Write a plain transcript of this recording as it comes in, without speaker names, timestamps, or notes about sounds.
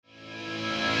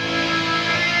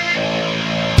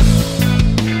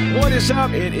What is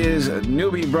up? It is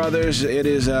Newbie Brothers. It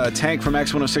is Tank from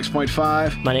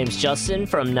X106.5. My name's Justin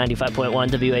from 95.1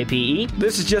 WAPE.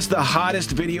 This is just the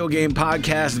hottest video game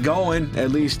podcast going,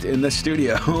 at least in this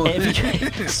studio.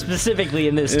 Specifically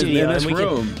in this studio. In this and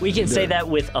room. We can say that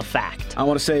with a fact. I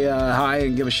want to say hi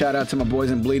and give a shout out to my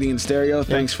boys in Bleeding in Stereo.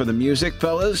 Thanks for the music,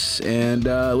 fellas. And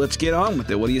let's get on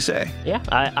with it. What do you say? Yeah,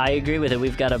 I agree with it.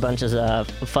 We've got a bunch of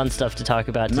fun stuff to talk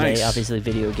about today. Nice. Obviously,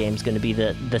 video games going to be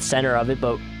the center of it,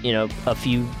 but a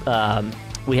few.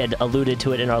 We had alluded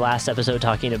to it in our last episode,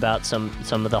 talking about some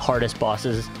of the hardest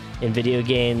bosses in video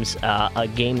games. A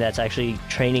game that's actually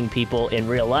training people in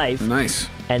real life. Nice.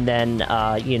 And then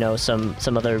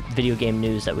some other video game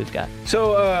news that we've got.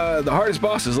 So the hardest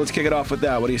bosses. Let's kick it off with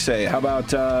that. What do you say? How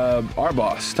about our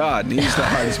boss, Todd? He's the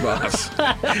hardest boss.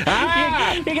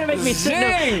 You're gonna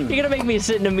make me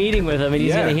sit in a meeting with him, and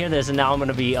he's gonna hear this, and now I'm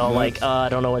gonna be all like, I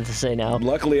don't know what to say now.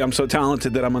 Luckily, I'm so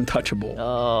talented that I'm untouchable.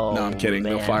 Oh, no, I'm kidding.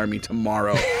 man. They'll fire me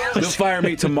tomorrow. They'll fire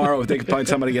me tomorrow if they can find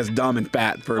somebody that's dumb and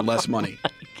fat for less money.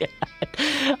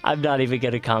 I'm not even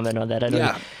gonna comment on that. I know.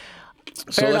 Yeah.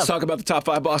 So let's talk about the top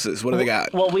 5 bosses. What do they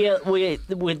got? Well, we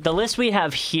with the list we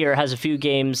have here has a few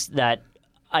games that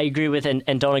I agree with and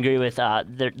don't agree with.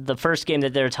 The first game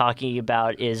that they're talking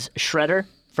about is Shredder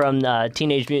from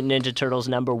Teenage Mutant Ninja Turtles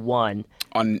 #1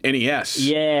 on NES.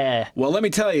 Yeah. Well, let me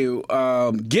tell you,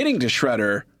 getting to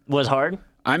Shredder was hard.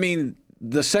 I mean,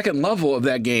 the second level of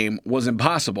that game was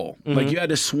impossible. Mm-hmm. Like you had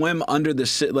to swim under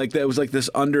it was like this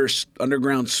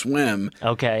underground swim.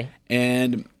 Okay.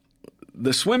 And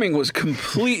the swimming was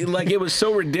complete, like it was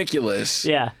so ridiculous.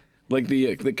 Yeah. Like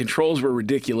the controls were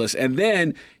ridiculous. And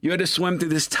then you had to swim through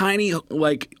this tiny,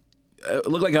 like, it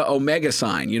looked like an omega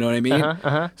sign, you know what I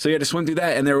mean? So you had to swim through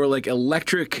that, and there were like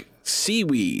electric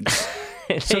seaweeds.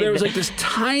 So there was like this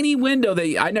tiny window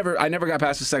that I never got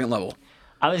past the second level.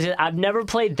 I've never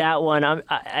played that one.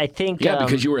 I think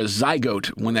because you were a zygote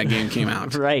when that game came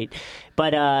out. Right.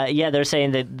 But they're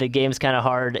saying that the game's kind of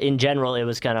hard. In general, it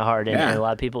was kind of hard, and a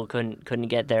lot of people couldn't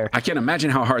get there. I can't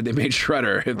imagine how hard they made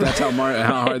Shredder, if that's how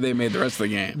hard they made the rest of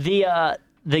the game.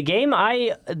 The game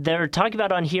they're talking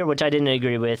about on here, which I didn't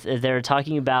agree with, they're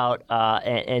talking about,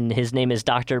 and his name is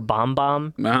Dr. Bomb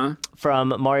Bomb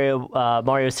from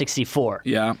Mario 64.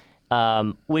 Yeah.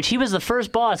 Which he was the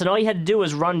first boss, and all you had to do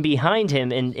was run behind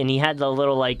him, and he had the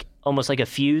little, like, almost like a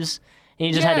fuse, and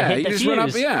you just had to hit the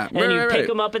fuse, and then you pick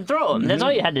him up and throw him. That's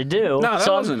all you had to do. No, that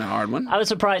wasn't a hard one. I was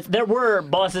surprised. There were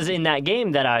bosses in that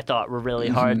game that I thought were really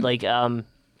hard, like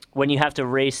when you have to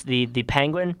race the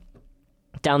penguin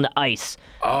down the ice.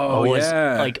 Was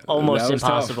like almost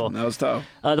impossible. That was tough.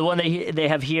 The one they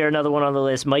have here, another one on the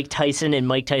list, Mike Tyson and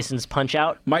Mike Tyson's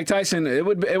Punch-Out. Mike Tyson, it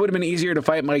would have been easier to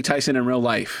fight Mike Tyson in real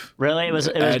life. Really? It was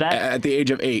bad? At the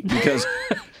age of 8, because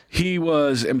he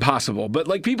was impossible. But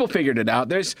like people figured it out.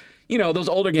 There's, those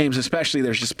older games especially,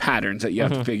 there's just patterns that you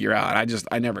have to figure out.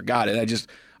 I never got it.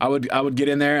 I would get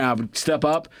in there and I would step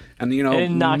up and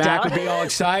Mac would be all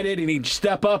excited and he'd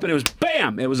step up and it was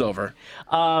bam, it was over.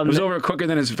 It was over quicker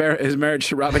than his marriage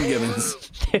to Robin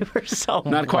Givens. They were so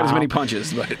not quite as many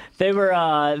punches, but they were.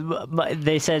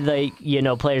 They said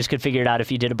players could figure it out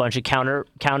if you did a bunch of counter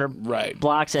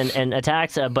blocks and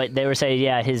attacks. But they were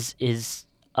saying his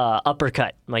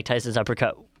uppercut, Mike Tyson's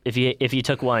uppercut. If you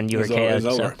took one, you were KO'd. It was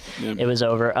over. It was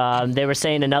over. They were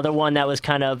saying another one that was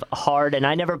kind of hard, and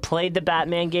I never played the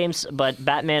Batman games, but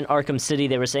Batman Arkham City,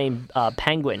 they were saying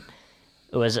Penguin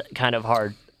was kind of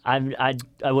hard. I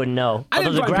wouldn't know. I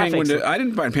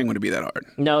didn't find Penguin to be that hard.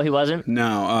 No, he wasn't?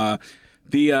 No.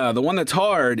 The one that's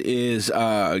hard is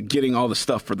getting all the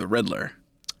stuff for the Riddler.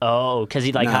 Oh, because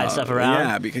he hides stuff around?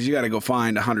 Yeah, because you got to go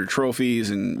find 100 trophies,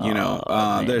 and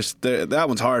that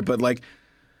one's hard, but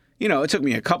it took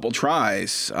me a couple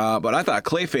tries, but I thought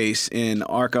Clayface in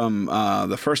Arkham,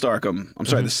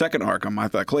 the second Arkham, I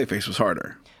thought Clayface was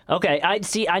harder. Okay,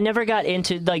 I never got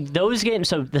into those games.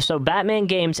 So Batman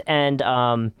games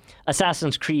and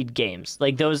Assassin's Creed games,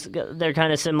 they're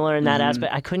kind of similar in that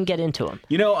aspect. I couldn't get into them.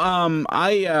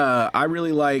 I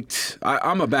really liked.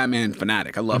 I'm a Batman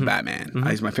fanatic. I love Batman.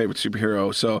 He's my favorite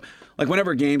superhero. So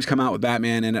whenever games come out with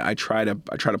Batman in it, I try to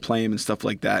play him and stuff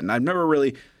like that. And I've never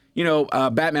really.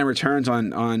 Batman Returns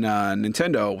on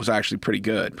Nintendo was actually pretty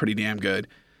damn good.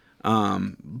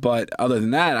 But other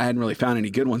than that, I hadn't really found any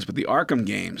good ones. But the Arkham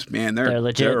games, man, they're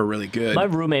legit. They're really good. My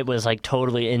roommate was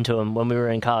totally into them when we were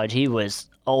in college. He was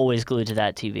always glued to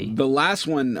that TV. The last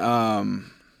one,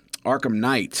 Arkham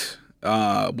Knight,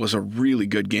 was a really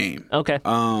good game. Okay.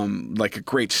 Like a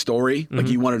great story. Like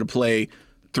you wanted to play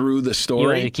through the story. You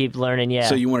wanted to keep learning, yeah.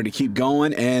 So you wanted to keep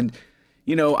going, and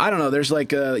I don't know. There's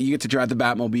like you get to drive the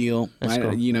Batmobile. That's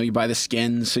right? cool. You buy the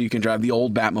skins so you can drive the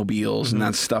old Batmobiles, and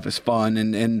that stuff is fun.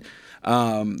 And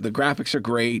the graphics are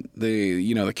great.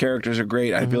 The characters are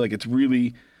great. I feel like it's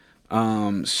really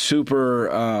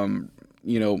super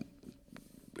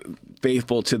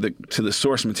faithful to the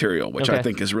source material, which I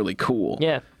think is really cool.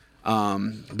 Yeah.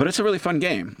 But it's a really fun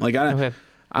game. Like the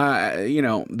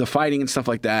fighting and stuff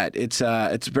like that. It's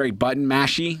very button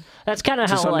mashy. That's kind of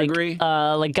how some degree.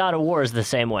 like God of War is the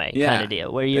same way kind of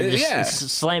deal, where you're just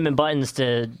slamming buttons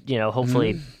to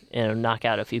hopefully knock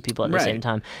out a few people at the same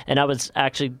time. And I was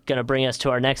actually going to bring us to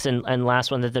our next and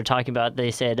last one that they're talking about.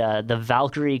 They said the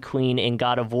Valkyrie Queen in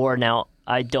God of War. Now,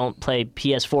 I don't play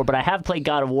PS4, but I have played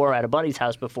God of War at a buddy's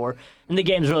house before, and the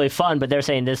game's really fun. But they're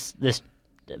saying this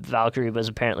Valkyrie was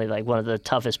apparently like one of the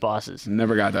toughest bosses.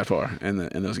 Never got that far in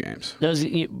those games.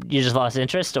 You just lost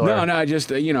interest, or no? I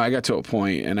just I got to a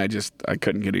point and I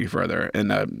couldn't get any further,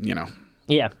 and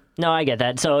Yeah. No, I get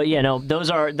that. So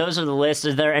those are the lists.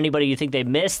 Is there anybody you think they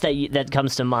missed that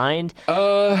comes to mind?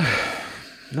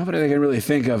 Nobody I can really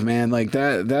think of, man. Like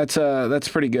that's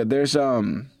pretty good. There's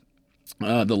the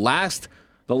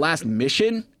last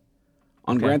mission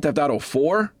on Grand Theft Auto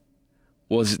 4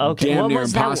 was damn near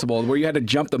impossible, where you had to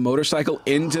jump the motorcycle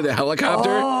into the helicopter.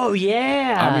 Oh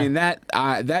yeah! I mean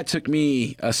that took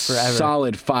me a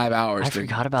solid 5 hours. I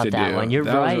forgot about that one. You're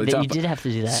right. You did have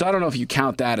to do that. So I don't know if you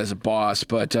count that as a boss,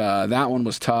 but that one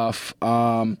was tough.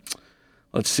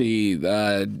 Let's see,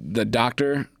 the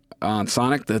Doctor on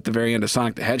Sonic at the very end of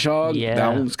Sonic the Hedgehog. Yeah, that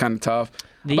one was kind of tough.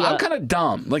 But I'm kind of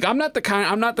dumb. Like I'm not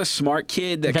the smart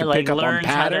kid that can pick up on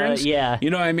patterns. You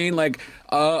know what I mean? Like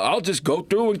I'll just go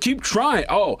through and keep trying.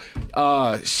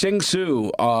 Shang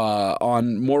Tsung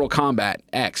on Mortal Kombat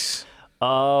X.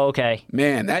 Oh, okay.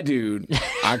 Man, that dude,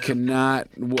 I cannot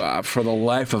for the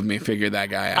life of me figure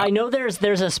that guy out. I know there's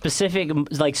a specific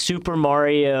like Super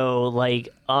Mario like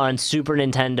on Super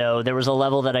Nintendo. There was a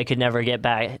level that I could never get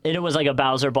back. And it was like a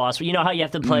Bowser boss. You know how you have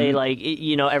to play like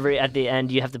at the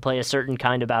end you have to play a certain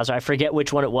kind of Bowser. I forget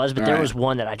which one it was, but there was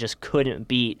one that I just couldn't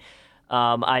beat.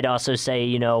 I'd also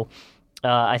say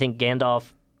I think Gandalf,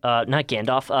 not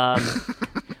Gandalf.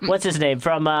 What's his name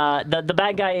from the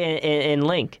bad guy in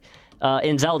Link.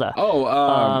 In Zelda.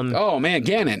 Man,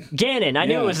 Ganon. Ganon, I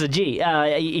knew it was a G.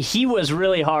 He was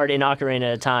really hard in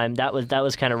Ocarina of Time. That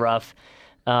was kind of rough.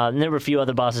 And there were a few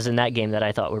other bosses in that game that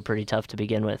I thought were pretty tough to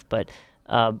begin with. But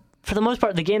for the most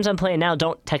part, the games I'm playing now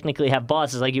don't technically have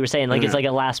bosses, like you were saying. Like it's like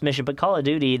a last mission. But Call of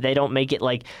Duty, they don't make it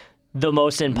like the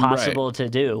most impossible to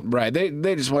do. Right. They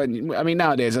just want. I mean,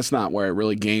 nowadays that's not where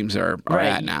really games are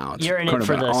at now. It's You're in kind it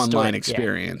for of the an online story.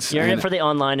 experience. You're in it for the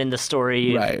online and the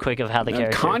story, quick of how the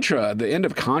character. Contra, the end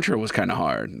of Contra was kind of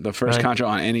hard. The first Contra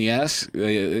on NES,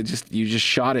 you just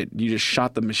shot it. You just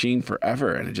shot the machine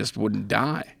forever, and it just wouldn't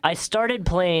die. I started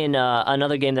playing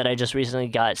another game that I just recently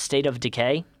got, State of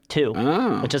Decay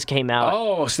 2, which just came out.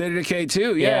 Oh, State of Decay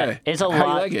 2, yeah. It's a lot. How do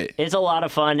you like it? It's a lot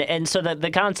of fun, and so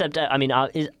the concept. I mean,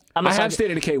 I have State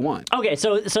of Decay 1. Okay,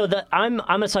 so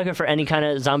I'm a sucker for any kind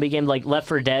of zombie game. Like Left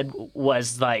 4 Dead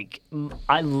was like,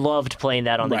 I loved playing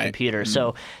that on the computer.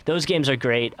 So those games are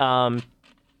great.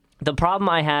 The problem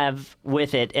I have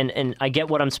with it, and I get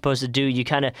what I'm supposed to do.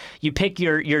 You pick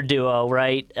your duo,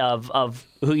 right, of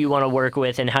who you want to work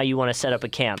with and how you want to set up a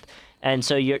camp. And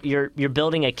so you're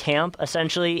building a camp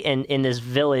essentially in this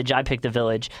village. I picked the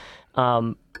village.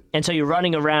 And so you're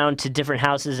running around to different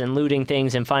houses and looting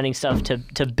things and finding stuff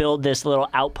to build this little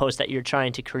outpost that you're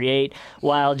trying to create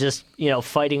while just,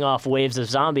 fighting off waves of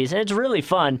zombies. And it's really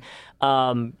fun.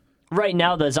 Right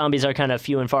now, the zombies are kind of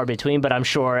few and far between, but I'm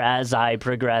sure as I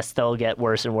progress, they'll get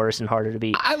worse and worse and harder to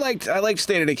beat. I liked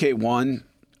State of Decay 1,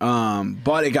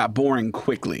 but it got boring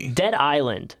quickly. Dead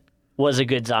Island was a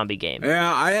good zombie game.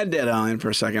 Yeah, I had Dead Island for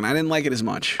a second. I didn't like it as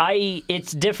much.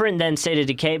 It's different than State of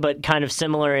Decay, but kind of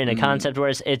similar in a concept where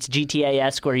it's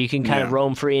GTA-esque, where you can kind of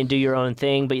roam free and do your own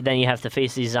thing, but then you have to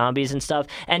face these zombies and stuff.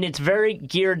 And it's very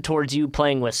geared towards you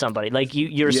playing with somebody. Like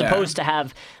you're supposed to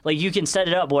have, like you can set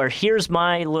it up where here's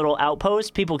my little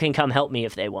outpost. People can come help me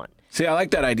if they want. See, I like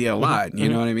that idea a lot. You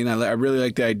know what I mean? I really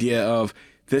like the idea of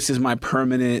this is my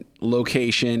permanent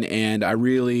location, and I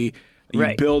really.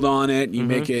 You build on it, you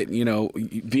make it,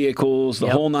 vehicles, the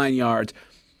whole 9 yards.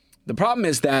 The problem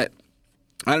is that,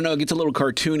 I don't know, it gets a little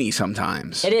cartoony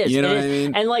sometimes. It is. You know what I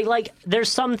mean? And like there's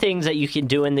some things that you can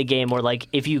do in the game where like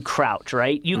if you crouch,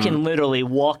 right, you can literally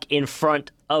walk in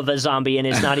front of a zombie and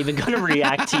it's not even going to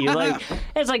react to you. Like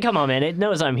it's like, come on, man, it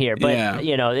knows I'm here. But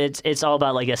it's all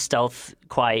about like a stealth,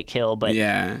 quiet kill. But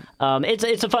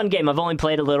it's a fun game. I've only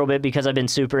played a little bit because I've been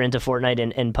super into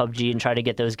Fortnite and PUBG and try to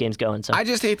get those games going. So I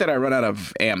just hate that I run out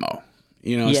of ammo.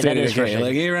 You know, Yeah, state that of is decay. frustrating.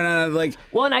 Like you run out of, like.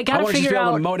 Well, and I I gotta want to just figure be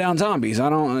able out to mow down zombies. I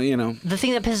don't, you know. the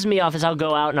thing that pisses me off is I'll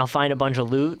go out and I'll find a bunch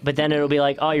of loot, but then it'll be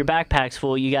like, oh, your backpack's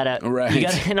full. You gotta,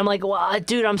 and I'm like, well,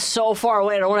 dude, I'm so far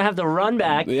away. I don't want to have to run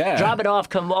back, drop it off,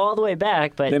 come all the way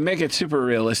back. But they make it super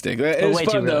realistic.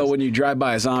 It's fun though when you drive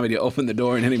by a zombie, you open the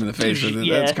door and hit him in the face with it.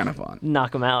 That's kind of fun.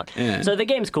 Knock him out. Yeah. So the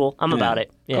game's cool. I'm about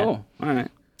it. Yeah. Cool. All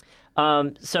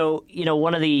right. So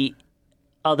one of the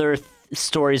other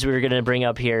stories we were going to bring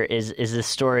up here is this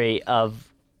story of,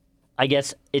 I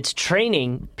guess it's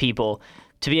training people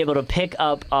to be able to pick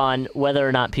up on whether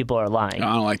or not people are lying.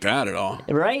 I don't like that at all.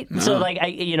 Right? No. So like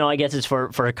I guess it's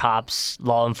for cops,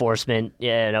 law enforcement,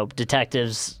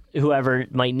 detectives, whoever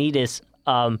might need this.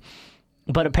 But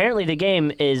apparently the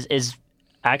game is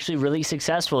actually really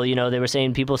successful. They were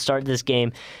saying people start this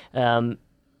game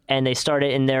and they start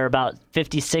it and they're about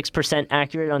 56%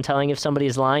 accurate on telling if somebody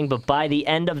is lying, but by the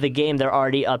end of the game they're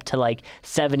already up to like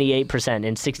 78%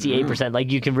 and 68%. Like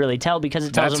you can really tell because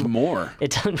it tells them more. It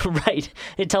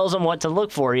tells them what to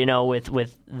look for,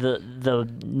 with the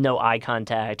no eye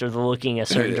contact or the looking a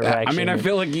certain direction. I mean, I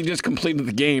feel like you just completed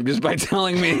the game just by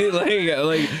telling me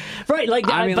like right, like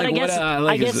I mean, but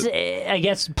like, I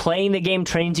guess playing the game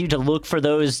trains you to look for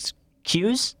those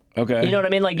cues. Okay. You know what I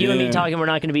mean? Like you and me talking, we're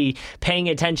not going to be paying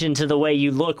attention to the way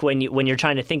you look when you're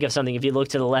trying to think of something. If you look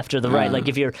to the left or the right, like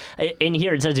if you're in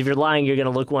here, it says if you're lying, you're going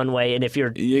to look one way, and if you're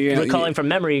recalling from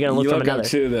memory, you're going to look from another.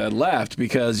 You look up to the left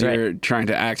because you're trying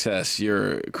to access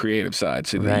your creative side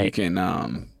so that you can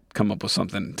come up with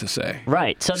something to say.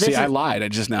 Right. So I lied. I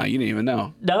just now. You didn't even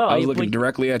know. No, I was looking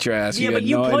directly at your ass. Yeah, but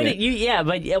you pointed.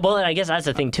 Well, and I guess that's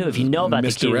the thing too. If you know about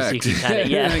the cues, you can kind of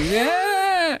yeah.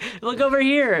 Look over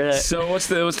here. So what's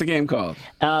the game called?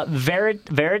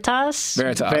 Veritas.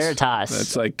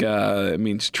 That's like it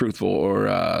means truthful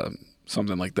or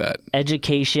something like that.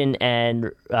 Education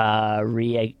and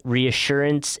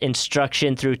reassurance,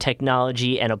 instruction through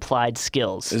technology and applied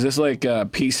skills. Is this like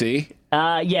PC?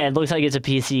 Yeah, it looks like it's a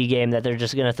PC game that they're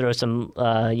just going to throw some,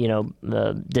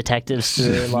 detectives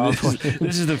through law enforcement.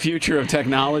 This is the future of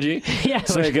technology. Yeah,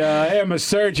 it's like, hey, I'm a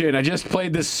surgeon. I just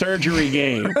played this surgery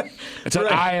game. It's an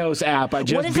iOS app. I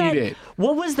just beat it.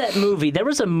 What was that movie? There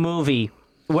was a movie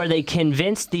where they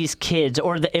convinced these kids,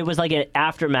 or it was like an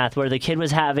aftermath where the kid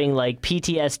was having like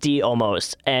PTSD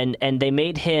almost, and they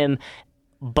made him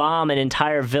bomb an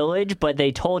entire village, but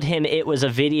they told him it was a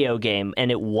video game, and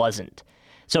it wasn't.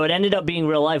 So it ended up being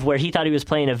real life where he thought he was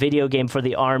playing a video game for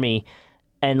the army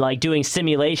and like doing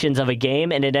simulations of a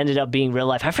game, and it ended up being real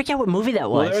life. I forget what movie that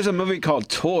was. Well, there was a movie called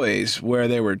Toys where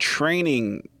they were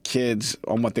training kids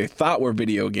on what they thought were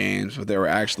video games, but they were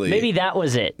actually... Maybe that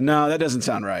was it. No, that doesn't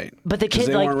sound right. But the kids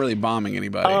they weren't really bombing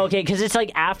anybody. Oh, okay, because it's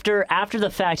like after the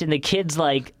fact, and the kid's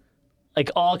like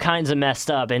all kinds of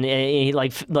messed up, and he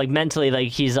like mentally like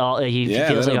he feels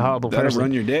like a horrible person. That'll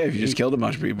run your day if you just killed a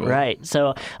bunch of people. Right.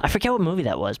 So I forget what movie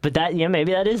that was, but that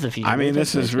maybe that is the future. I mean,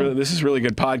 this is really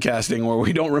good podcasting where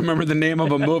we don't remember the name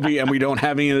of a movie and we don't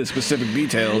have any of the specific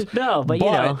details. No, but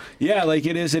yeah, like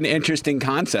it is an interesting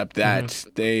concept that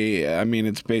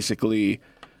it's basically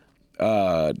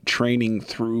training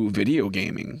through video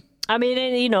gaming. I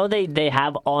mean, they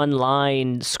have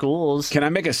online schools. Can I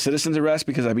make a citizen's arrest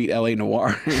because I beat L.A.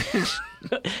 Noire?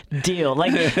 Deal.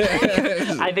 Like,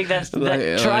 I think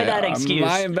try that excuse.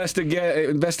 My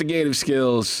investigative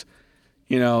skills,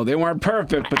 they weren't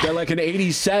perfect, but they're like an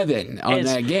 87 on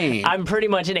that game. I'm pretty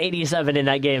much an 87 in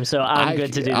that game, so I'm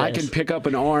good to do this. I can pick up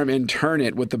an arm and turn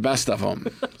it with the best of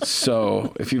them.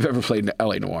 So if you've ever played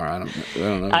L.A. Noire, I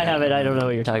don't know. I haven't. I don't know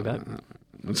what you're talking about.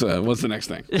 What's the next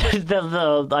thing?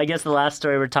 I guess the last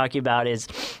story we're talking about is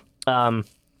kind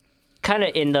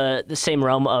of in the same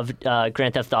realm of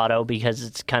Grand Theft Auto, because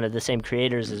it's kind of the same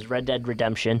creators as Red Dead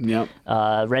Redemption. Yep.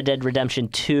 Red Dead Redemption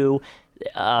 2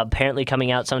 apparently coming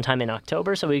out sometime in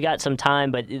October, so we've got some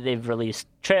time, but they've released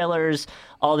trailers,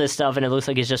 all this stuff, and it looks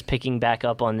like it's just picking back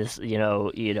up on this,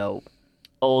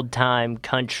 old time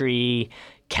country,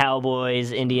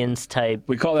 cowboys, Indians type.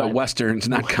 We call that westerns,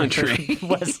 not country.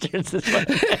 Westerns is what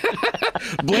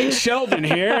Blake Sheldon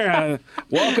here.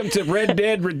 Welcome to Red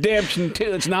Dead Redemption 2.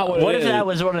 It's not what if that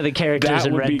was one of the characters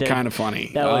in Red Dead? That would be kind of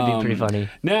funny. That would be pretty funny.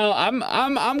 Now, I'm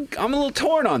a little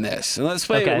torn on this. Let's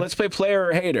play player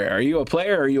or hater. Are you a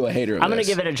player or are you a hater of I'm going to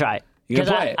give it a try. You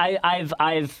gonna play it?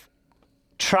 I've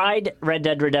tried Red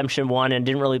Dead Redemption 1 and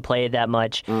didn't really play it that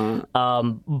much.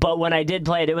 But when I did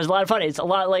play it, it was a lot of fun. It's a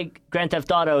lot like Grand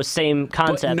Theft Auto, same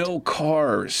concept. But no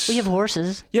cars. We have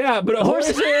horses. Yeah, but a horse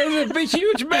is a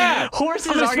huge map.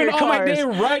 Horses I'm are your spend all my cars. day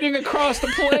riding across the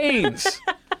plains.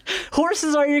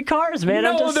 horses are your cars, man.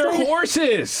 I'm No, just they're saying.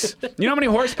 horses. You know how many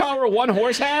horsepower one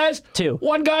horse has? 2.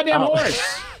 One goddamn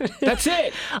horse. That's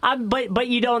it. But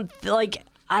you don't like.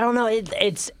 I don't know.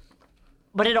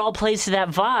 But it all plays to that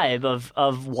vibe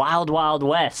of Wild Wild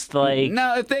West. Like,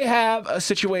 Now, if they have a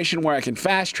situation where I can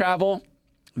fast travel,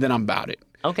 then I'm about it.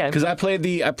 okay, Because I played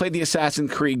the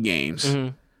Assassin's Creed games,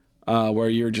 where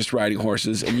you're just riding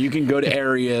horses and you can go to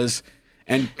areas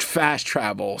and fast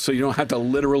travel, so you don't have to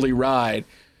literally ride.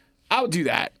 I'll do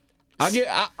that.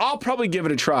 I'll probably give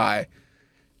it a try,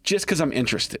 just because I'm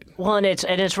interested. well, and it's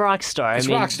Rockstar. It's I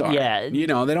mean, Rockstar. Yeah. You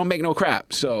know, they don't make no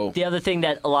crap. So The other thing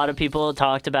that a lot of people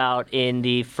talked about in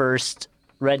the first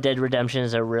Red Dead Redemption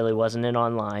is there really wasn't an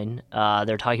online.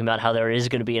 They're talking about how there is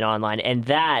going to be an online, and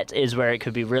that is where it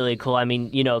could be really cool. I mean,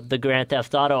 the Grand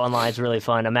Theft Auto online is really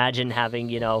fun. Imagine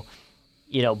having,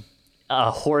 a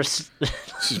horse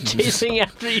chasing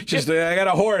after you. I got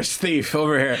a horse thief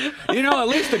over here. At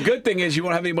least the good thing is you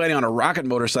won't have anybody on a rocket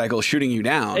motorcycle shooting you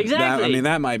down. Exactly.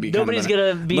 That might be Nobody's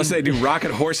gonna be- unless they do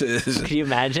rocket horses. Can you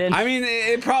imagine? I mean,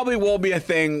 it probably will be a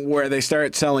thing where they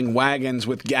start selling wagons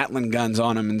with Gatling guns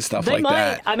on them and stuff They like might.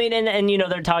 that. I mean, and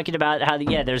they're talking about how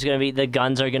there's going to be the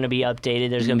guns are going to be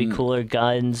updated. There's going to be cooler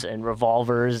guns and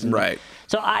revolvers. And, Right.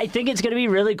 So I think it's going to be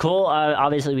really cool.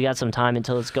 Obviously, we got some time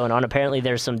until it's going on. Apparently,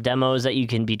 there's some demos that you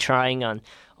can be trying on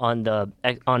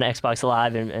Xbox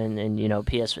Live and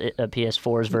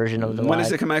PS4's version of the When Live.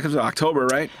 does it come out? It comes out October,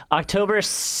 right? October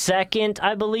 2nd,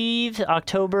 I believe.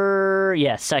 October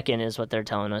 2nd is what they're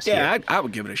telling us. Yeah, here. I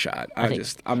would give it a shot.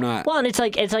 I'm not. Well, and it's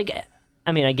like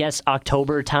I mean, I guess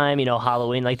October time,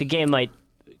 Halloween, like the game might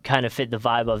kind of fit the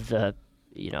vibe of the,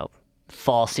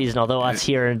 fall season, although us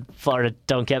here in Florida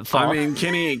don't get fall. I mean,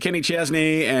 Kenny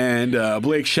Chesney and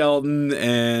Blake Shelton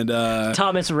and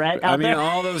Thomas Rhett out I mean, there.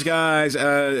 all those guys.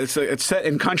 It's set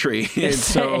in country. It's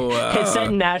set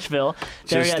in Nashville.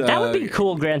 That would be a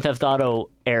cool Grand Theft Auto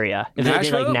area if they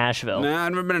did like Nashville. Nah,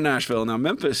 I've never been to Nashville. Now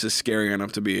Memphis is scary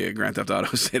enough to be a Grand Theft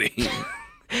Auto city.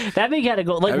 That'd be kind of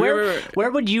cool. Like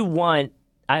where would you want?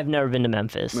 I've never been to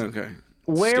Memphis. Okay.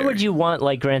 Where Scary. would you want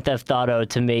like Grand Theft Auto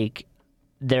to make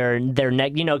their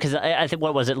neck? Because I think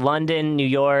what was it? London, New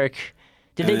York.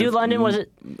 Did they do London? Was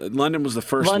it? London was the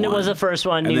first one. London was the first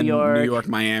one. And New then York, New York,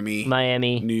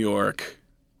 Miami, New York,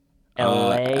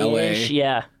 LA,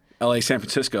 yeah. LA, San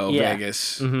Francisco, Yeah.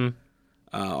 Vegas. Mm-hmm.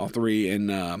 All three in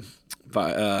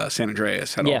San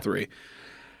Andreas had all three.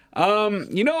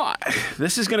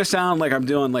 This is gonna sound like I'm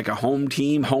doing like a home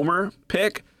team homer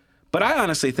pick, but I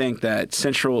honestly think that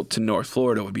Central to North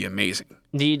Florida would be amazing.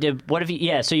 What if you?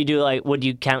 Yeah, so you do like? Would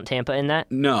you count Tampa in that?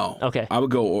 No. Okay. I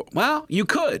would go. Well, you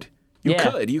could.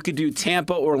 You could do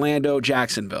Tampa, Orlando,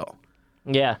 Jacksonville.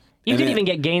 Yeah. You could even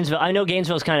get Gainesville. I know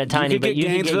Gainesville's kind of tiny, but you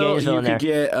could get Gainesville in there. You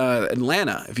could get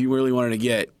Atlanta if you really wanted to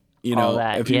get, all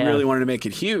that, if you really wanted to make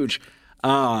it huge.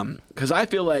 Because I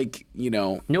feel like,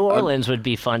 New Orleans would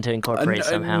be fun to incorporate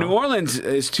somehow. New Orleans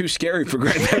is too scary for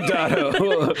Grand Theft Auto.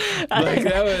 Like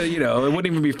that would, it wouldn't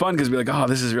even be fun because it'd be like, oh,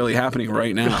 this is really happening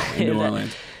right now in New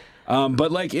Orleans.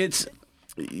 But like it's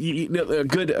a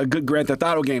good Grand Theft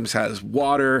Auto games has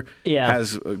water,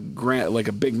 has a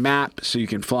big map so you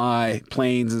can fly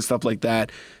planes and stuff like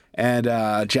that. And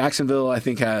Jacksonville, I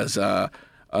think, has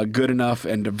a good enough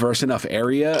and diverse enough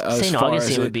area. St.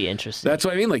 Augustine would be interesting. That's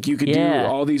what I mean. Like you could do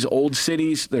all these old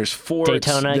cities. There's forts.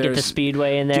 Daytona, get the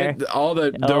Speedway in there. All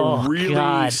the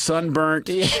really sunburnt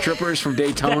strippers from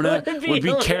Daytona would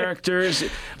be characters.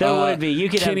 There would be. You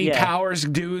could Kenny have, Powers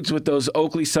dudes with those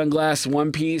Oakley sunglass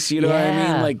one piece. You know what I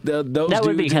mean? Like those that dudes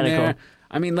would be in there. Cool.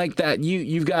 I mean, like that.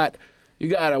 You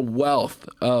got a wealth,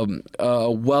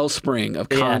 a wellspring of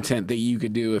content that you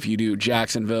could do if you do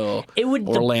Jacksonville,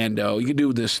 Orlando. You could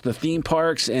do the theme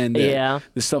parks and the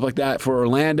stuff like that for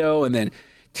Orlando, and then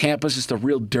Tampa's just a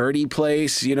real dirty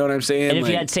place. You know what I'm saying? And if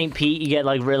you had St. Pete, you get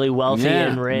like really wealthy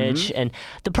and rich. Mm-hmm. And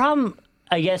the problem,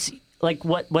 I guess, like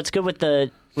what's good with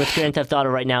Grand Theft Auto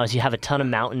right now is you have a ton of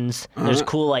mountains. There's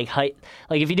cool like height.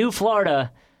 Like if you do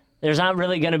Florida, there's not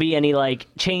really going to be any like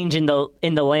change in the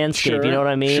landscape. Sure, you know what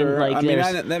I mean? Sure. Like I mean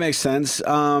that makes sense.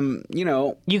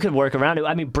 You could work around it.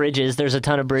 I mean, bridges. There's a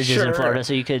ton of bridges in Florida,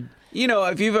 so you could.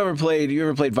 If you've ever played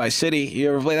Vice City? You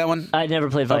ever play that one? I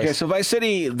never played Vice. Okay, so Vice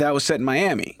City, that was set in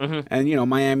Miami, and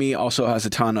Miami also has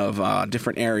a ton of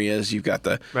different areas. You've got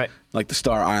the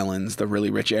Star Islands, the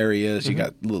really rich areas. You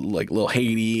got like little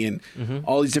Haiti and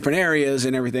all these different areas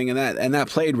and everything, and that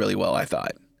played really well, I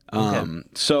thought.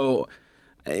 So.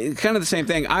 It's kind of the same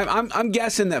thing. I'm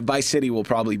guessing that Vice City will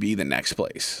probably be the next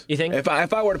place. You think? If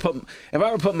I were to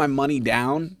put my money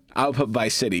down, I would put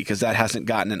Vice City because that hasn't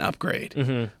gotten an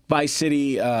upgrade. Vice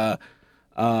City,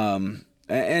 and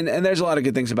there's a lot of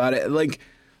good things about it. Like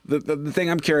The thing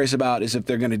I'm curious about is if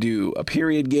they're going to do a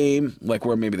period game, like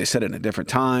where maybe they set it in a different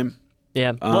time.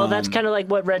 Yeah. Well, that's kind of like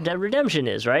what Red Dead Redemption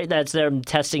is, right? That's them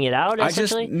testing it out,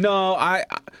 essentially.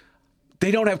 They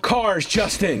don't have cars,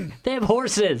 Justin. They have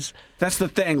horses. That's the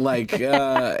thing. Like,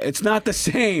 it's not the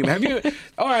same. Have you?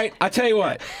 All right, I'll tell you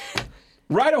what.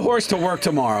 Ride a horse to work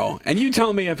tomorrow, and you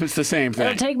tell me if it's the same thing.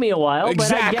 It'll take me a while,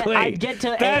 exactly. but I get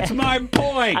to. That's my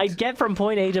point. I get from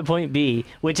point A to point B,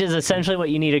 which is essentially what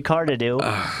you need a car to do.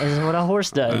 Is what a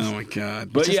horse does. Oh my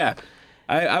god! But yeah,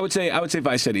 I would say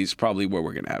Vice City is probably where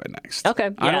we're gonna have it next. Okay.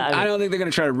 Yeah, I don't think they're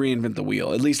gonna try to reinvent the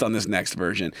wheel, at least on this next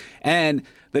version. And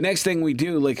the next thing we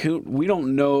do, like, we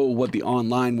don't know what the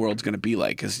online world's gonna be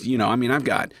like, because I've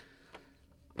got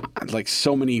like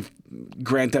so many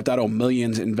Grand Theft Auto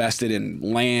millions invested in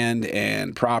land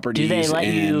and properties. Do they let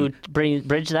you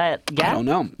bridge that gap? I don't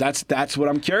know. That's what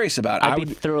I'm curious about. I'd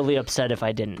be thoroughly upset if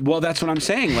I didn't. Well, that's what I'm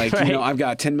saying. Like, right. I've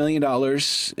got $10 million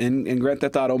in Grand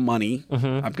Theft Auto money.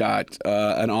 Mm-hmm. I've got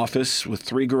an office with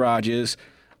 3 garages,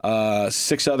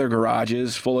 6 other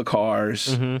garages full of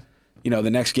cars. Mm-hmm.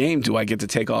 The next game, do I get to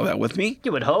take all that with me?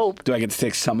 You would hope. Do I get to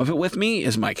take some of it with me?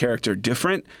 Is my character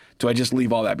different? Do I just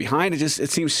leave all that behind? It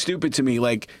seems stupid to me.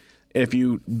 Like, if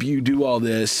you do all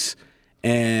this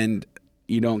and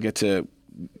you don't get to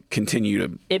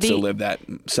continue to live that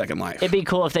second life. It'd be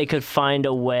cool if they could find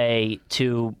a way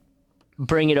to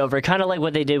bring it over, kind of like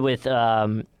what they did with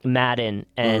Madden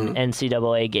and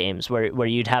NCAA games, where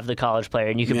you'd have the college player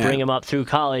and you could bring them up through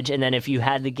college, and then if you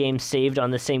had the game saved on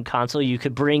the same console, you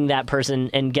could bring that person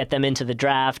and get them into the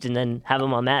draft and then have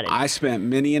them on Madden. I spent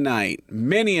many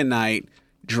a night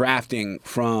drafting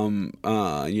from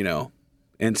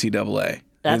NCAA.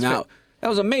 That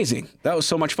was amazing. That was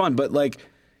so much fun. But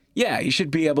you should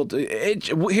be able to.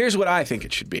 Here's what I think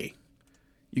it should be.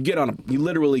 You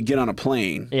literally get on a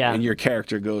plane, and your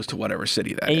character goes to whatever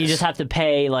city that is. And you just have to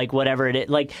pay whatever it is.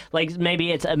 Like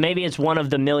maybe it's one of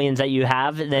the millions that you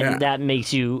have. Then that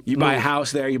makes you. You buy a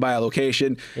house there. You buy a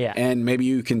location. Yeah. And maybe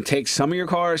you can take some of your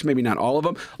cars. Maybe not all of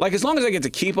them. Like, as long as I get to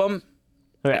keep them.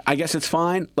 Right. I guess it's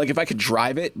fine. Like, if I could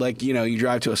drive it, you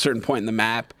drive to a certain point in the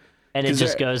map. And it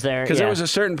just goes there. Because there was a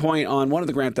certain point on one of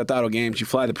the Grand Theft Auto games, you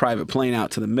fly the private plane out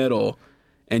to the middle,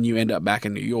 and you end up back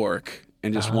in New York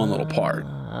in just one little part.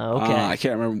 Okay. I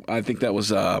can't remember. I think that was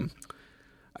San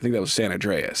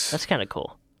Andreas. That's kind of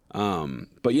cool.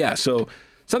 But yeah, so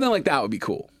something like that would be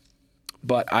cool.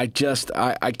 But I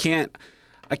can't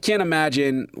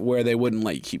imagine where they wouldn't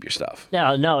let you keep your stuff.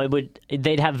 No, it would.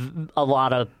 They'd have a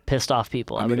lot of pissed off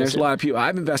people. I mean, there's a lot of people.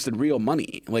 I've invested real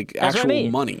money, like actual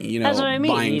money. That's what I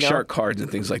mean, buying shark cards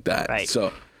and things like that. Right.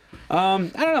 So, I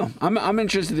don't know. I'm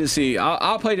interested to see.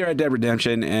 I'll play Red Dead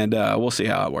Redemption, and we'll see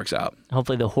how it works out.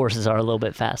 Hopefully, the horses are a little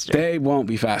bit faster. They won't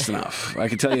be fast enough. I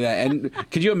can tell you that. And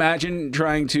could you imagine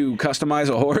trying to customize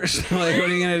a horse? Like, what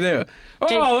are you gonna do?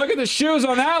 Oh, look at the shoes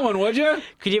on that one, would you?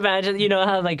 Could you imagine,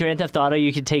 how Grand Theft Auto,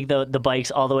 you could take the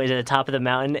bikes all the way to the top of the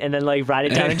mountain and then ride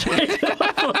it down and try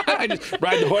to I just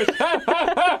ride the horse.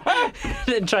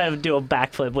 then try to do a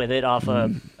backflip with it off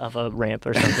a ramp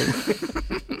or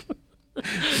something.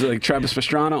 It's like Travis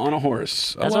Pastrana on a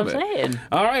horse. That's what I'm saying.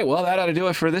 All right, well, that ought to do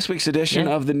it for this week's edition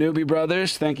of the Newbie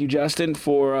Brothers. Thank you, Justin,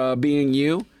 for being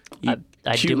you.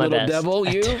 I cute do my little best. devil,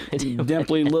 you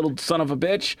dimply little son of a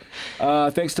bitch.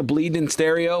 Thanks to Bleed in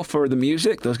Stereo for the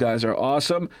music. Those guys are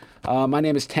awesome. My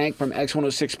name is Tank from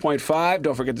X106.5.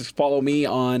 Don't forget to follow me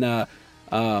on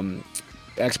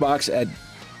Xbox at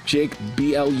Jake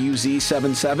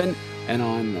BLUZ77 and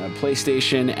on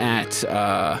PlayStation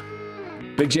at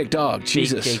Big Jake Dog.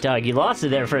 Jesus. Big Jake Dog. You lost it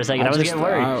there for a second. I was getting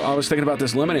worried. I was thinking about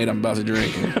this lemonade I'm about to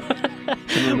drink.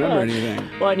 Can't remember anything.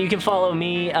 Well, and you can follow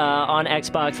me on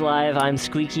Xbox Live. I'm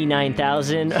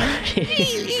Squeaky9000. I'm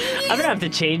going to have to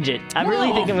change it. I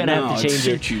really think I'm going to have to change it. It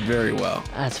suits you very well.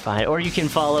 That's fine. Or you can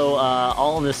follow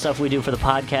all of the stuff we do for the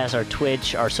podcast, our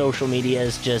Twitch, our social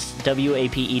medias, just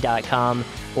WAPE.com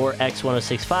or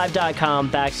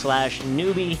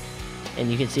X1065.com/newbie. And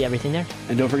you can see everything there.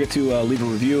 And don't forget to leave a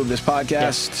review of this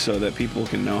podcast so that people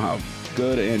can know how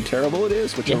good and terrible it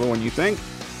is, whichever one you think.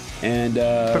 And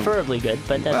preferably good,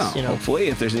 but that's, hopefully,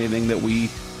 if there's anything that we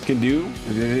can do,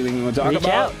 if there's anything you want to talk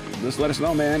about, just let us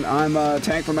know, man. I'm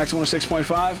Tank from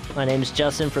X106.5. My name is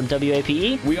Justin from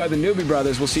WAPE. We are the Newbie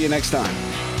Brothers. We'll see you next time.